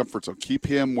in his comfort zone. Keep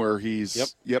him where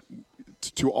he's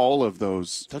to all of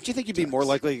those. Don't you think you'd be more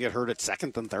likely to get hurt at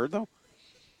second than third, though?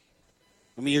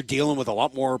 I mean, you're dealing with a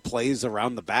lot more plays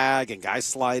around the bag and guys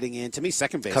sliding in. To me,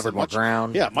 second base covered more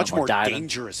ground. Yeah, much more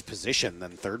dangerous position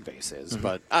than third base is.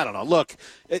 But I don't know. Look,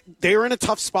 they're in a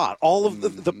tough spot. All of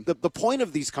the point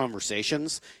of these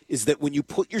conversations is that when you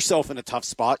put yourself in a tough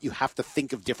spot, you have to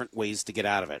think of different ways to get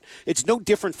out of it. It's no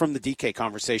different from the DK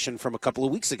conversation from a couple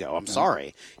of weeks ago. I'm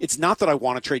sorry. It's not that I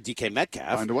want to trade DK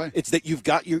Metcalf. Find a way. It's that you've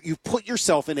put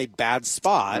yourself in a bad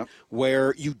spot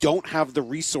where you don't have the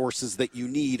resources that you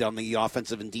need on the offensive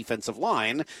and defensive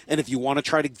line, and if you want to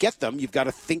try to get them, you've got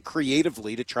to think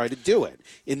creatively to try to do it.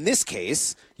 In this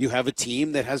case, you have a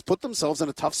team that has put themselves in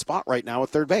a tough spot right now at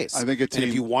third base. I think a team, and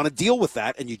if you want to deal with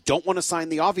that and you don't want to sign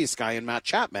the obvious guy in Matt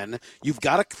Chapman, you've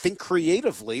got to think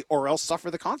creatively or else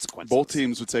suffer the consequences. Both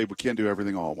teams would say we can't do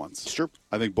everything all at once. Sure.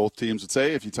 I think both teams would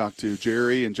say, if you talk to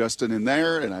Jerry and Justin in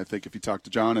there, and I think if you talk to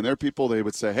John and their people, they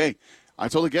would say, hey, I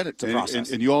totally get it.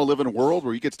 And you all live in a world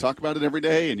where you get to talk about it every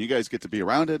day and you guys get to be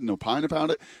around it and opine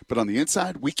about it. But on the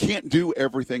inside, we can't do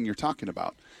everything you're talking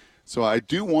about. So I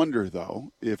do wonder,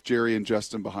 though, if Jerry and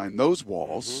Justin behind those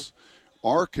walls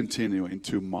are continuing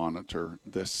to monitor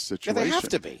this situation. Yeah, they have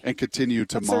to be. And continue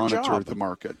to monitor the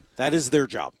market. That is their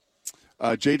job.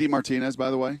 J.D. Martinez,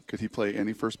 by the way, could he play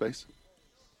any first base?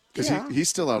 Because he's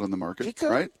still out on the market, he could.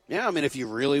 Right? Yeah, I mean, if you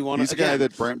really want to. He's a guy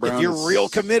that Brant Brown. If you're real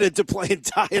committed to playing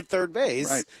Ty at third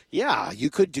base, yeah, you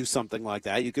could do something like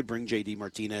that. You could bring J.D.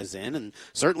 Martinez in, and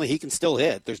certainly he can still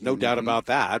hit. There's no doubt about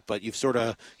that. But you've sort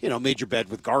of, made your bed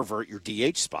with Garver at your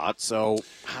DH spot. So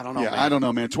I don't know. Yeah, man. I don't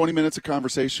know, man. 20 minutes of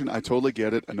conversation. I totally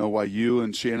get it. I know why you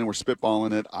and Shannon were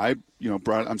spitballing it.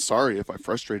 I'm sorry if I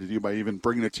frustrated you by even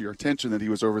bringing it to your attention that he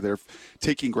was over there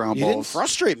taking ground balls. You didn't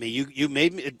frustrate me. You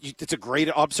made me. It's a great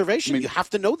observation. I mean, you have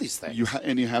to know these things. You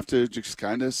have to just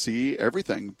kind of see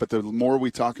everything. But the more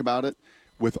we talk about it,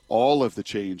 with all of the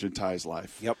change in Ty's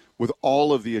life, with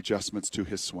all of the adjustments to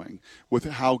his swing, with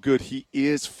how good he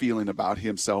is feeling about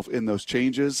himself in those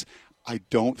changes, I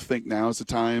don't think now is the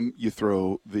time you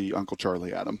throw the Uncle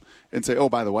Charlie at him and say, oh,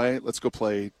 by the way, let's go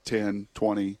play 10,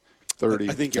 20, 30,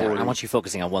 I think 40. I want you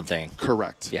focusing on one thing.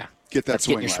 Correct. Yeah. Get that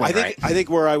swing right. I think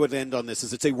where I would end on this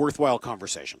is it's a worthwhile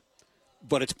conversation,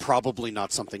 but it's probably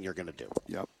not something you're going to do.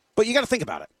 Yep. But you got to think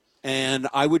about it. And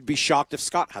I would be shocked if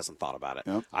Scott hasn't thought about it.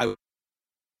 Yep.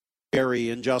 Barry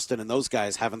and Justin and those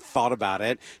guys haven't thought about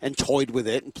it and toyed with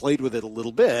it and played with it a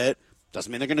little bit. Doesn't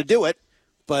mean they're going to do it.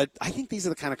 But I think these are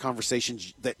the kind of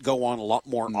conversations that go on a lot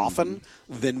more often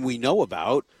than we know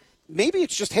about. Maybe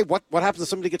it's just, hey, what happens if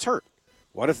somebody gets hurt?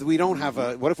 What if we don't have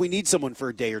what if we need someone for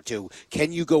a day or two?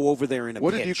 Can you go over there in a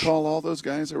What pitch? did you call all those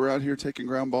guys that were out here taking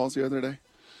ground balls the other day?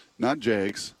 Not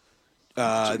Jags.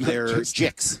 They're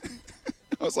Jicks.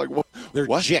 I was like, what? They're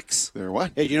what? Jicks. They're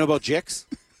what? Hey, do you know about Jicks?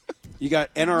 You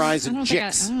got NRIs and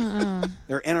Jicks. I don't know.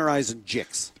 They're NRIs and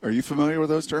Jicks. Are you familiar with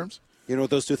those terms? You know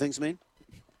what those two things mean?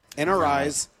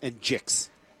 NRIs and Jicks.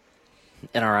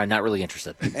 NRI, not really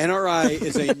interested. NRI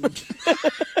is a...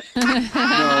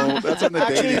 No, that's on the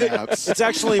dating apps. It's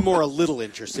actually more a little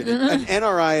interested. An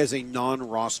NRI is a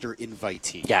non-roster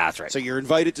invitee. Yeah, that's right. So you're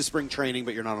invited to spring training,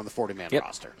 but you're not on the 40-man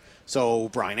roster. So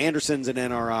Brian Anderson's an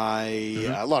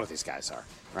NRI. A lot of these guys are,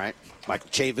 right? Michael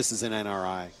Chavis is an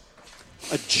NRI.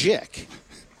 A JIC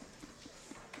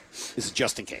is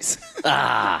just in case.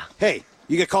 Hey,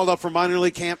 you get called up for minor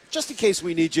league camp just in case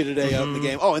we need you today out in the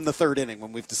game. Oh, in the third inning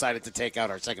when we've decided to take out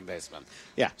our second baseman.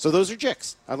 Yeah, so those are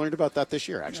JICs. I learned about that this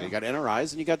year, actually. You got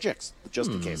NRIs and you got JICs,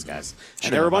 just in case, guys.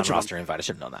 And there are a bunch of roster invite. I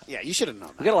should have known that. Yeah, you should have known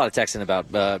that. We got a lot of texting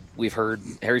about we've heard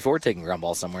Harry Ford taking ground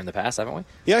balls somewhere in the past, haven't we?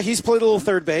 Yeah, he's played a little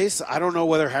third base. I don't know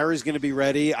whether Harry's going to be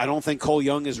ready. I don't think Cole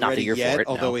Young is ready yet,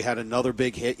 although he had another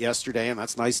big hit yesterday, and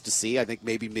that's nice to see. I think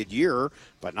maybe mid-year,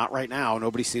 but not right now.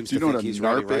 Nobody seems to think he's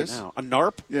ready right now. A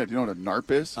NARP? Yeah, do you know what a NARP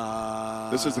is?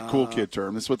 This is the cool kid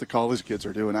term. This is what the college kids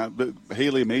are doing.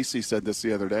 Haley Macy said this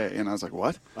the other day, and I was like,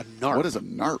 what? A NARP. What is a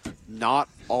NARP? Not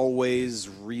always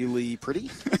really pretty.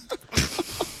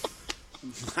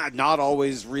 Not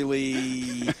always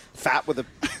really fat with a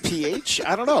PH.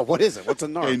 I don't know. What is it? What's a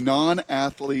NARP? A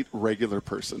non-athlete regular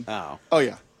person. Oh,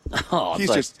 yeah.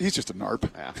 He's just a NARP.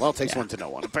 Yeah, well, it takes one to know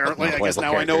one. Apparently, I guess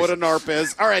now I know what a NARP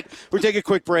is. All right, we're taking a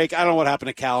quick break. I don't know what happened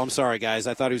to Cal. I'm sorry, guys.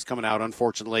 I thought he was coming out.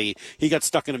 Unfortunately, he got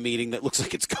stuck in a meeting that looks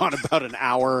like it's gone about an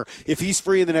hour. If he's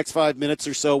free in the next 5 minutes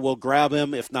or so, we'll grab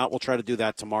him. If not, we'll try to do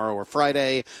that tomorrow or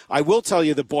Friday. I will tell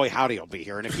you that boy howdy will be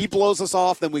here. And if he blows us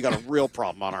off, then we got a real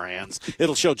problem on our hands.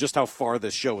 It'll show just how far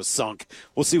this show is sunk.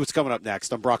 We'll see what's coming up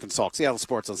next on Brock and Salk. Seattle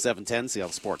Sports on 710,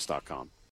 seattlesports.com.